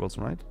unused variables,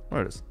 right?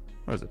 Where is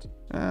it?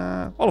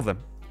 All of them.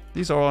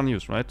 These are all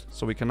unused, right?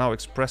 So we can now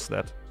express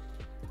that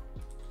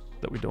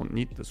we don't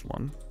need this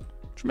one,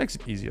 which makes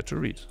it easier to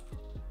read.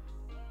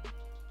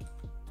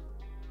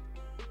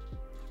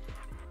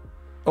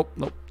 Oh,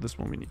 no, this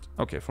one we need.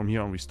 Okay, from here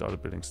on we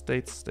started building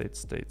state.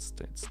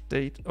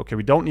 Okay,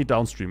 we don't need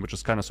downstream, which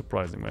is kind of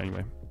surprising, but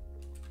anyway.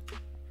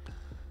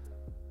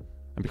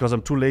 And because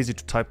I'm too lazy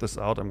to type this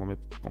out, I'm going to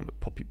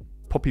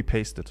copy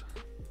paste it.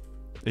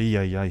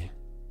 Ay.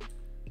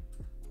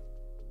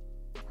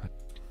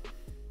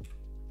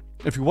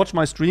 If you watch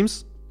my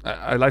streams,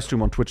 I live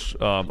stream on Twitch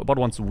about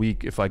once a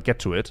week if I get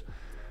to it.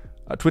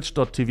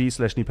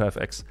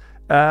 Twitch.tv/NipaFX.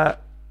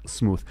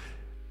 Smooth.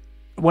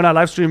 When I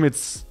live stream,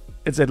 it's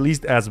at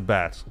least as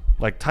bad.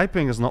 Like,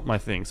 typing is not my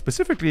thing.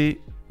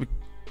 Specifically,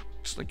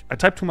 I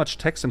type too much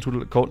text into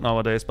the code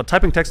nowadays, but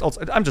typing text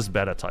also, I'm just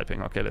bad at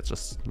typing. Okay, let's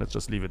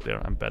just leave it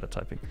there. I'm bad at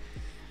typing.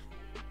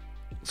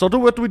 So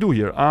what do we do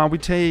here? We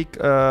take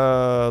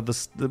the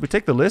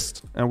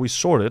list and we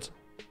sort it.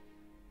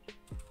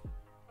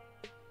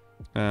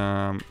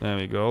 There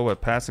we go. We're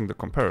passing the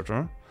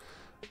comparator.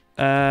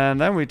 And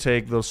then we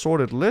take the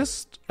sorted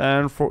list,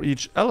 and for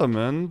each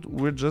element,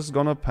 we're just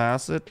gonna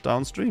pass it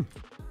downstream.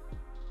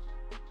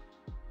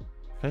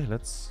 Okay,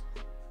 let's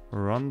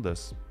run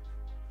this.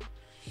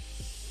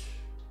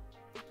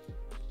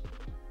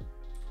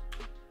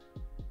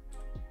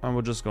 And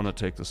we're just gonna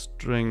take the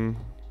string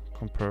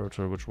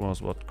comparator, which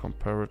was what?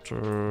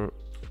 Comparator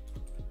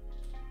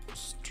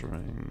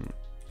string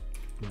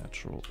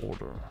natural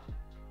order.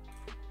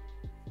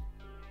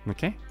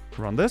 Okay,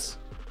 run this.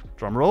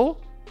 Drum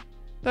roll.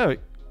 There we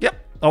go. Yeah.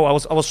 Oh,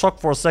 I was shocked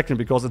for a second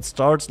because it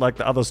starts like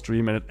the other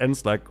stream and it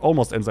ends like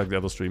almost ends like the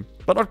other stream,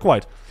 but not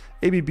quite.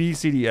 ABB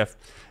CDF.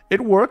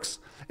 It works,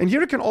 and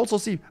here you can also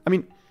see. I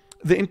mean,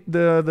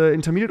 the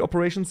intermediate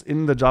operations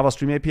in the Java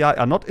Stream API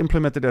are not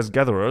implemented as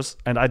gatherers,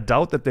 and I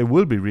doubt that they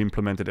will be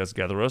re-implemented as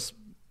gatherers.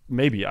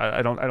 Maybe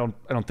I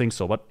don't think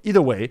so. But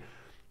either way,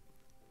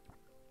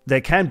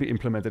 they can be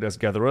implemented as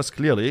gatherers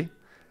clearly.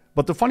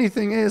 But the funny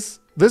thing is,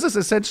 this is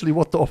essentially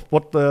what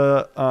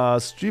the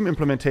stream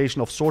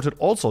implementation of sorted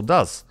also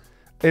does.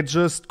 It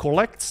just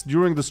collects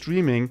during the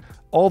streaming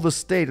all the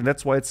state, and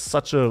that's why it's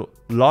such a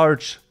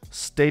large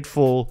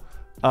stateful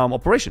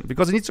operation,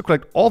 because it needs to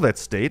collect all that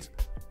state,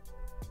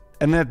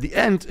 and then at the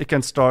end it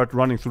can start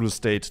running through the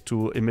state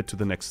to emit to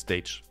the next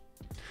stage.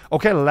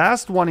 Okay,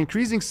 last one,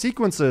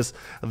 increasingSequences.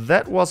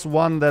 That was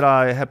one that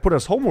I had put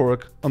as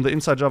homework on the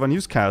Inside Java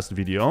Newscast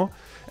video,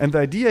 and the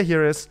idea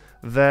here is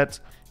that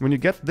when you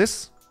get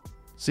this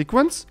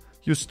sequence,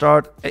 you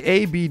start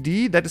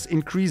ABD, that is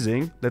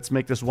increasing. Let's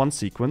make this one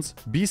sequence.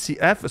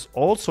 BCF is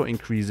also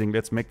increasing.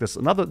 Let's make this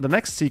the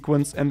next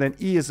sequence, and then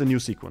E is a new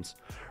sequence,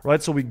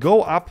 right? So we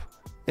go up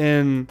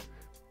in,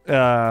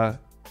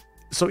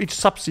 so each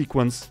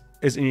subsequence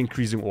is in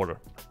increasing order,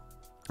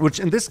 which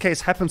in this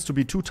case happens to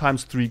be 2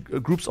 times 3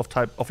 groups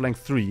of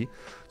length 3.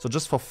 So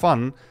just for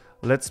fun,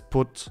 let's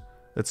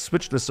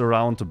switch this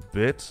around a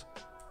bit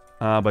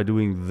by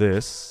doing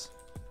this.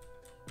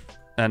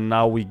 And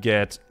now we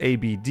get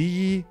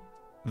ABD,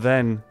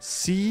 then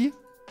C,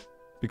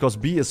 because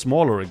B is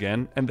smaller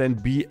again, and then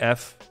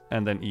BF,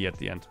 and then E at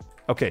the end.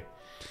 Okay.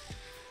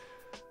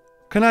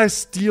 Can I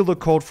steal the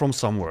code from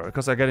somewhere?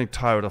 Because I'm getting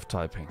tired of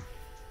typing.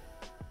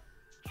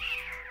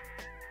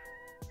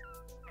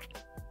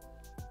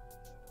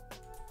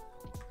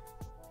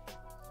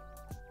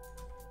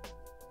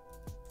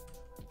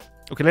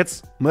 Okay,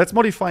 let's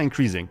modify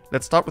increasing.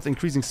 Let's start with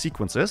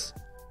increasingSequences.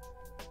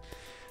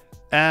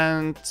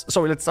 And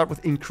sorry, let's start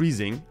with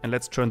increasing, and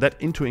let's turn that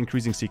into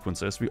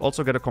increasingSequences. We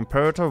also get a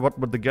comparator,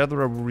 but the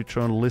gatherer will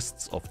return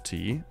lists of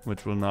T,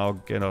 which will now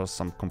get us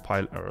some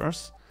compile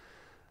errors.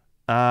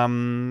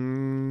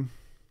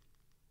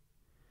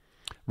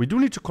 We do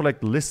need to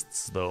collect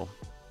lists, though.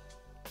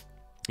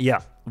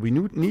 Yeah, we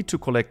need to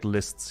collect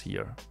lists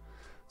here.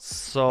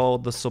 So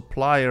the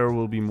supplier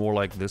will be more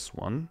like this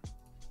one.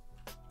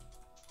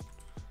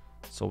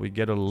 So we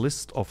get a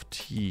list of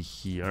T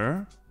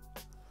here.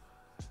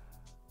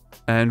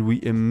 And we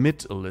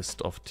emit a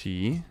list of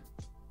T.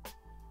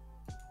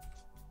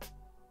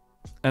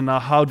 And now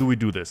how do we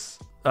do this?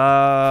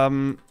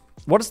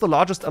 What is the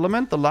largest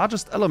element? The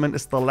largest element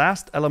is the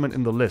last element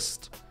in the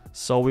list.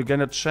 So we're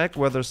gonna check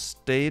whether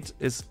state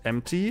is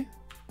empty.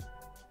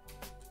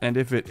 And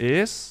if it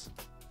is...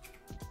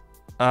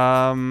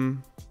 oh,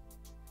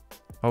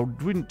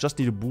 do we just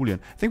need a boolean?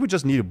 I think we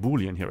just need a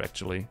boolean here,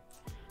 actually.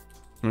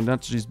 And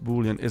that's just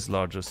boolean is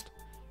largest.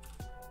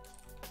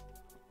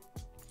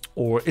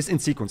 Or is in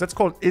sequence. That's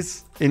called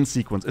is in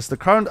sequence. Is the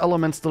current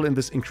element still in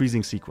this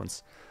increasing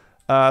sequence?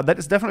 That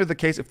is definitely the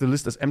case if the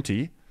list is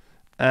empty.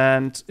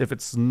 And if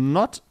it's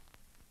not,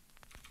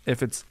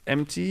 if it's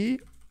empty,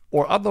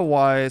 or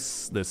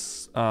otherwise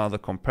this, the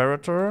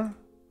comparator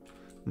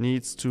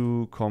needs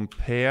to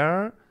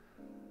compare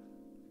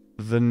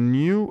the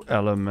new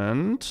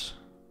element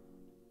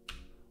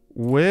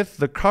with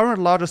the current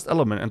largest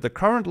element. And the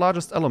current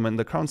largest element,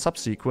 the current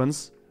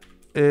subsequence,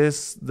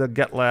 is the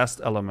get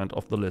last element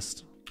of the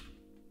list.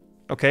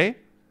 Okay,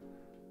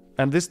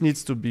 and this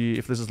needs to be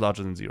if this is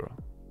larger than 0.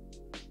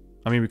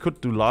 I mean, we could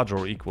do larger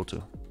or equal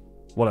to,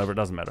 whatever, it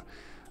doesn't matter.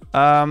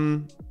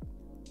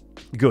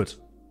 Good.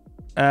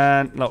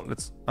 And no,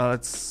 let's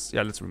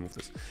remove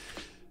this.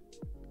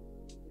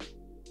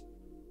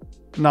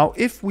 Now,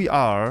 if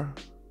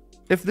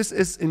this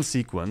is in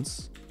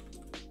sequence,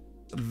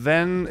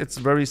 then it's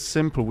very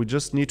simple. We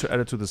just need to add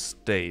it to the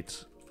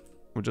state.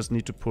 We just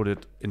need to put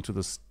it into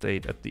the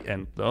state at the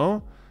end,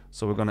 though.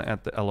 So we're gonna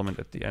add the element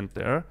at the end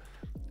there.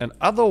 And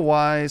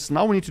otherwise,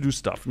 now we need to do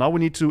stuff. Now we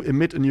need to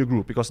emit a new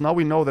group, because now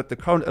we know that the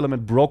current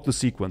element broke the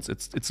sequence.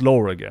 It's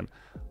lower again.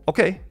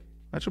 Okay,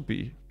 that should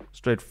be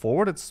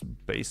straightforward. It's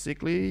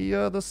basically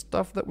the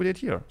stuff that we did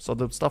here. So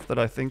the stuff that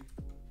I think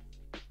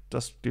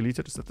just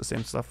deleted, is that the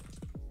same stuff?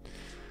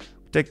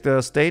 Take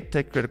the state,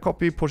 create a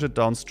copy, push it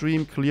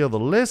downstream, clear the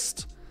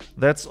list.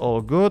 That's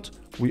all good.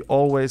 We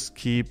always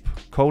keep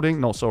coding.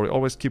 No, sorry,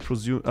 always keep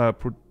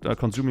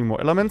consuming more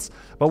elements.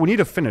 But we need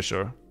a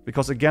finisher,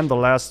 because again, the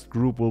last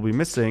group will be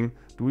missing.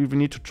 Do we even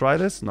need to try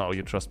this? No,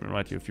 you trust me,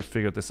 right? If you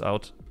figured this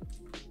out.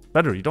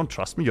 Better, you don't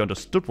trust me. You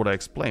understood what I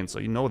explained, so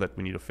you know that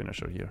we need a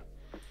finisher here.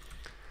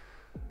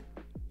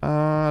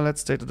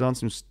 Let's state the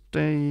downstream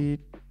state.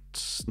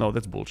 No,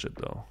 that's bullshit,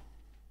 though.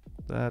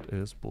 That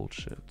is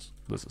bullshit.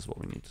 This is what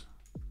we need.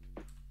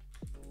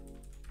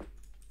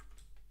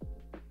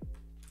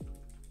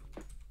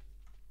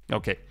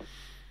 Okay.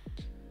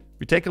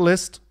 We take a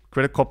list,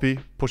 create a copy,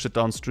 push it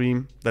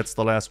downstream. That's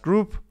the last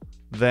group.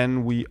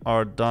 Then we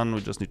are done.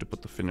 We just need to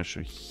put the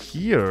finisher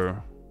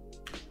here.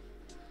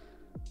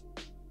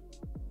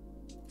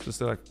 Is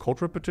there like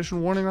code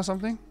repetition warning or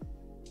something?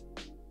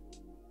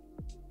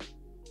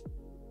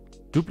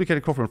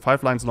 Duplicated code from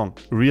 5 lines long.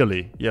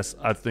 Really? Yes,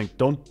 I think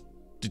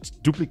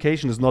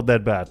duplication is not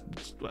that bad.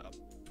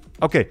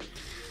 Okay,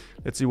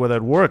 let's see whether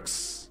that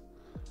works.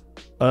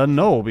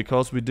 No,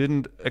 because we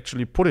didn't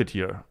actually put it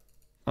here.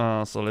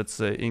 So let's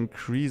say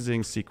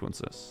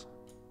increasingSequences.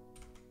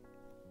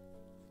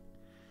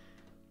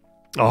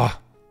 Oh,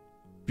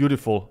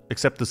 beautiful.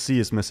 Except the C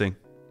is missing.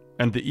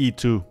 And the E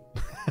too.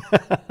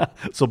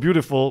 So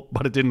beautiful,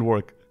 but it didn't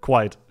work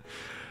quite.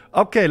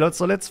 Okay,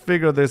 let's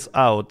figure this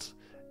out.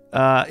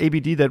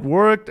 ABD that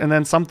worked, and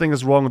then something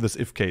is wrong with this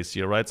if case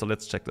here, right? So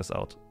let's check this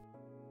out.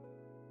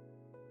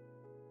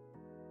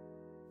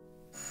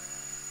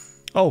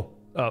 Oh,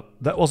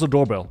 that was a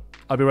doorbell.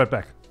 I'll be right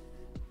back.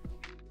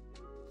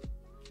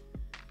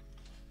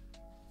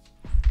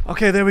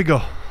 Okay, there we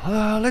go.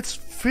 Let's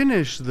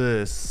finish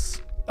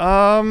this.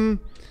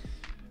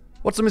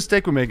 What's the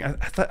mistake we're making?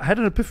 I had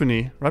an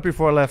epiphany right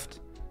before I left.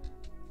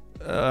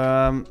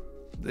 So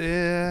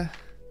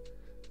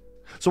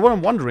what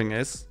I'm wondering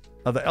is,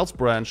 the else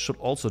branch should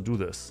also do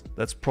this.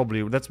 That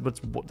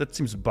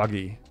seems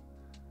buggy.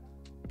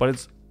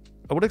 But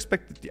I would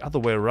expect it the other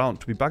way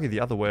around, to be buggy the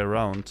other way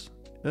around.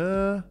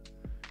 If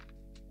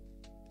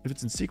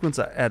it's in sequence,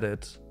 I add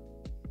it.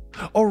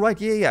 Oh, right,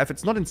 yeah. If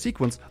it's not in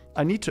sequence,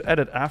 I need to add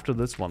it after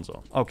this one,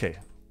 so. Okay.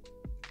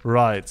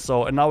 Right,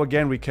 so, and now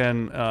again, we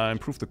can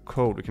improve the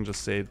code. We can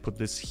just say, put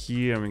this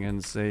here, and we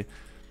can say,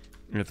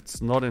 if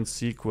it's not in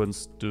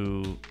sequence,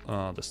 do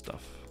this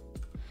stuff.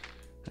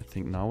 I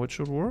think now it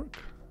should work.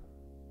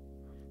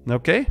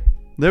 Okay,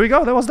 there we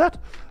go. That was that.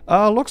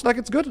 Looks like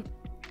it's good.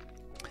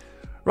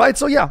 Right,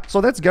 so yeah, so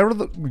that's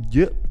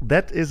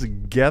that is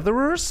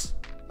gatherers.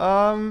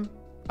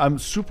 I'm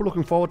super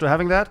looking forward to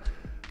having that.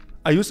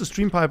 I use the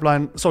stream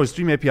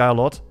API a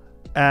lot,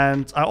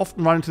 and I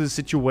often run into the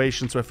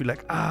situations where I feel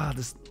like,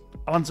 this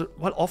answer,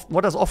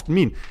 what does often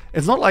mean?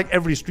 It's not like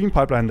every stream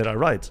pipeline that I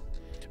write.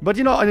 But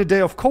you know, in a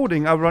day of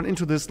coding, I run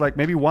into this like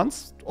maybe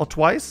once or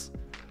twice.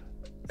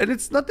 And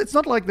it's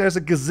not like there's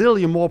a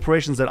gazillion more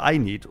operations that I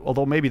need,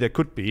 although maybe there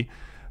could be.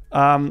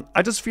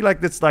 I just feel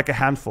like it's like a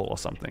handful or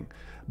something.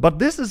 But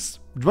this is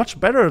much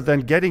better than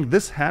getting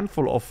this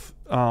handful of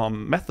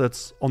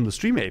methods on the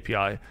stream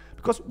API.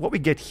 Because what we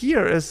get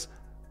here is,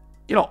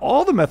 you know,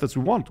 all the methods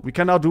we want. We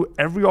can now do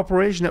every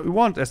operation that we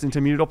want as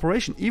intermediate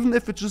operation. Even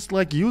if it's just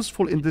like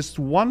useful in this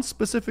one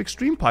specific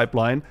stream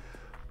pipeline,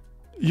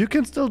 you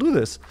can still do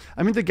this.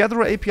 I mean, the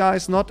gatherer API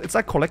is not, it's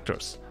like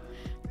collectors.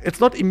 It's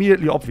not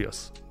immediately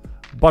obvious.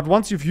 But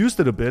once you've used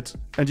it a bit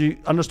and you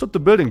understood the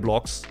building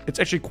blocks, it's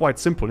actually quite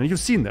simple. And you've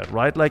seen that,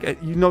 right? Like,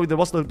 you know, there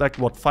was the, like,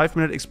 what,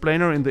 5-minute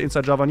explainer in the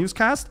Inside Java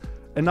newscast.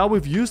 And now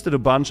we've used it a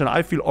bunch and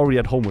I feel already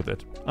at home with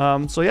it.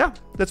 So yeah,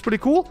 that's pretty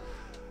cool.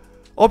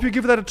 Hope you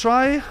give that a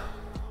try.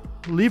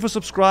 Leave a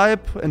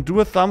subscribe and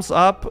do a thumbs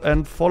up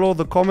and follow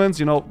the comments.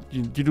 You know,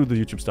 you do the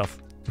YouTube stuff.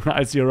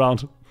 I'll see you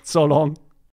around. So long.